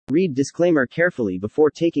Read disclaimer carefully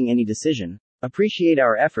before taking any decision. Appreciate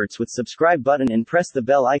our efforts with subscribe button and press the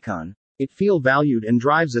bell icon. It feel valued and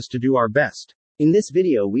drives us to do our best. In this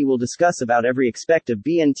video we will discuss about every expect of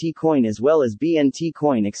BNT coin as well as BNT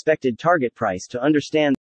coin expected target price to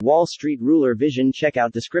understand Wallstreetruler vision.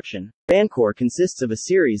 Checkout description. Bancor consists of a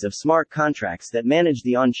series of smart contracts that manage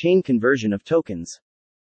the on-chain conversion of tokens.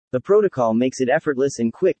 The protocol makes it effortless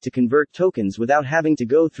and quick to convert tokens without having to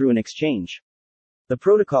go through an exchange. The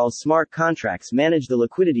protocol's smart contracts manage the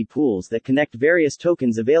liquidity pools that connect various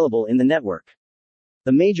tokens available in the network.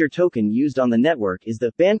 The major token used on the network is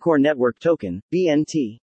the Bancor Network Token,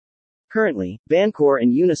 BNT. Currently, Bancor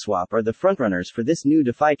and Uniswap are the frontrunners for this new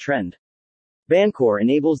DeFi trend. Bancor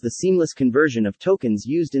enables the seamless conversion of tokens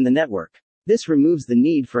used in the network. This removes the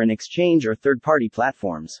need for an exchange or third-party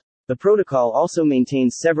platforms. The protocol also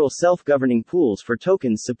maintains several self-governing pools for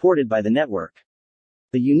tokens supported by the network.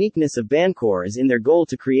 The uniqueness of Bancor is in their goal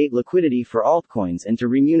to create liquidity for altcoins and to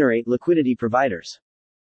remunerate liquidity providers.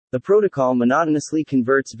 The protocol monotonously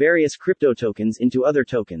converts various crypto tokens into other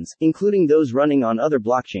tokens, including those running on other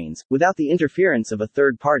blockchains, without the interference of a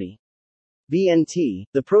third party. BNT,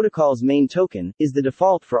 the protocol's main token, is the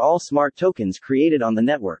default for all smart tokens created on the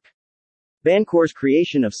network. Bancor's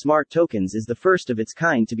creation of smart tokens is the first of its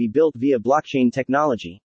kind to be built via blockchain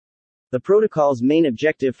technology. The protocol's main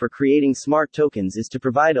objective for creating smart tokens is to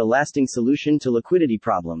provide a lasting solution to liquidity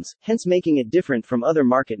problems, hence making it different from other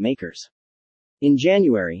market makers. In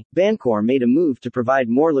January, Bancor made a move to provide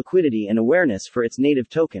more liquidity and awareness for its native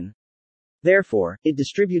token. Therefore, it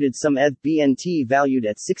distributed some ETH BNT valued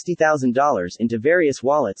at $60,000 into various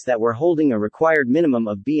wallets that were holding a required minimum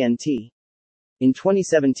of BNT. In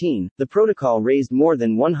 2017, the protocol raised more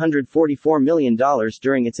than $144 million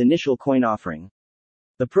during its initial coin offering.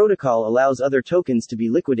 The protocol allows other tokens to be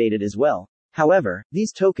liquidated as well. However,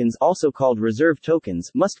 these tokens, also called reserve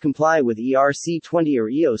tokens, must comply with ERC-20 or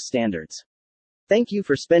EOS standards. Thank you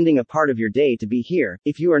for spending a part of your day to be here.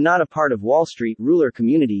 If you are not a part of Wallstreetruler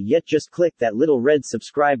community yet, just click that little red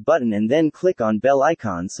subscribe button and then click on bell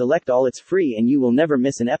icon. Select all, it's free and you will never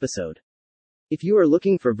miss an episode. If you are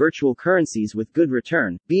looking for virtual currencies with good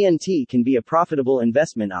return, BNT can be a profitable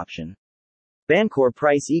investment option. Bancor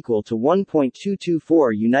price equal to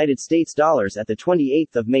 $1.224 United States dollars at the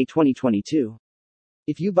 28th of May 2022.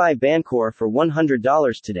 If you buy Bancor for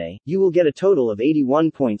 $100 today, you will get a total of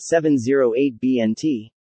 81.708 BNT.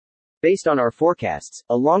 Based on our forecasts,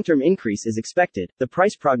 a long-term increase is expected. The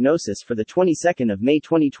price prognosis for the 22nd of May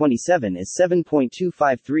 2027 is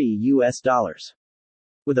 $7.253.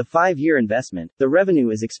 With a 5-year investment, the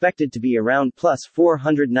revenue is expected to be around plus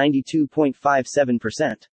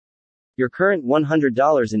 492.57%. Your current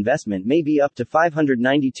 $100 investment may be up to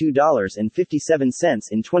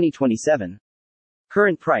 $592.57 in 2027.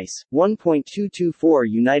 Current price, $1.224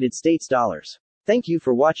 United States dollars. Thank you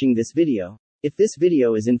for watching this video. If this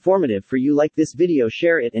video is informative for you, like this video,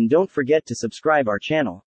 share it, and don't forget to subscribe our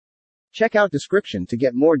channel. Check out description to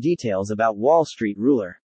get more details about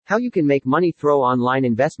Wallstreetruler. How you can make money through online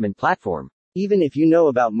investment platform. Even if you know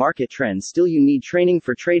about market trends, still you need training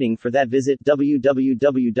for trading. For that, visit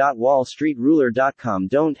www.wallstreetruler.com.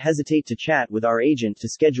 Don't hesitate to chat with our agent to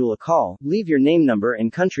schedule a call. Leave your name, number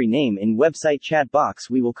and country name in website chat box.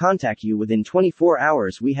 We will contact you within 24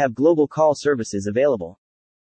 hours. We have global call services available.